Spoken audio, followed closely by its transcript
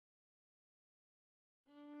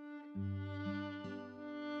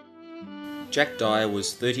Jack Dyer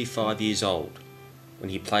was 35 years old when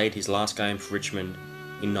he played his last game for Richmond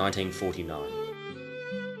in 1949.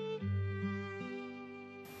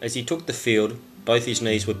 As he took the field, both his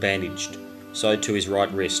knees were bandaged, so too his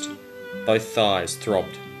right wrist. Both thighs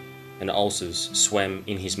throbbed, and ulcers swam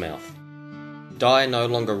in his mouth. Dyer no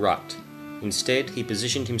longer rucked. Instead, he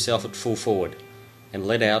positioned himself at full forward and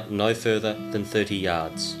led out no further than 30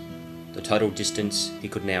 yards, the total distance he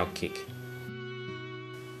could now kick.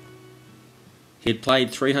 He had played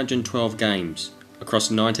 312 games across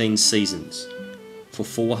 19 seasons for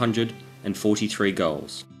 443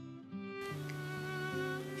 goals.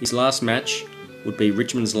 His last match would be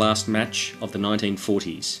Richmond's last match of the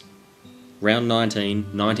 1940s, round 19,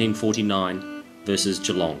 1949 versus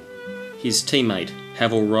Geelong. His teammate,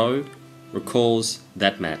 Havel Rowe, recalls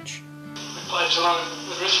that match. We played Geelong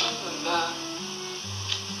with Richmond and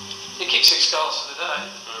he kicked 6 goals for the day.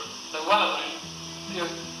 But one of them,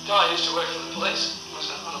 Dyer used to work for the police, was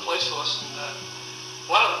on the police force, and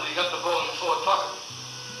one of them, he got the ball in the forward pocket.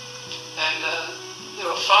 And there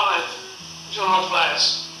were 5 Geelong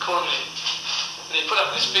players cornered him. And he put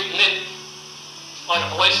up this big lid, like a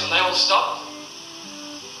policeman, they all stopped.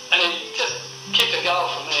 And he just kicked a goal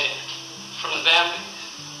from there, from the boundary.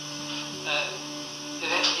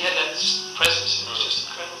 He had that presence, it was just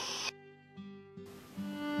incredible.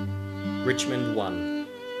 Richmond won,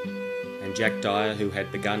 and Jack Dyer, who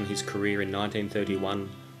had begun his career in 1931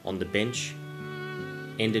 on the bench,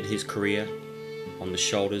 ended his career on the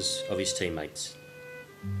shoulders of his teammates.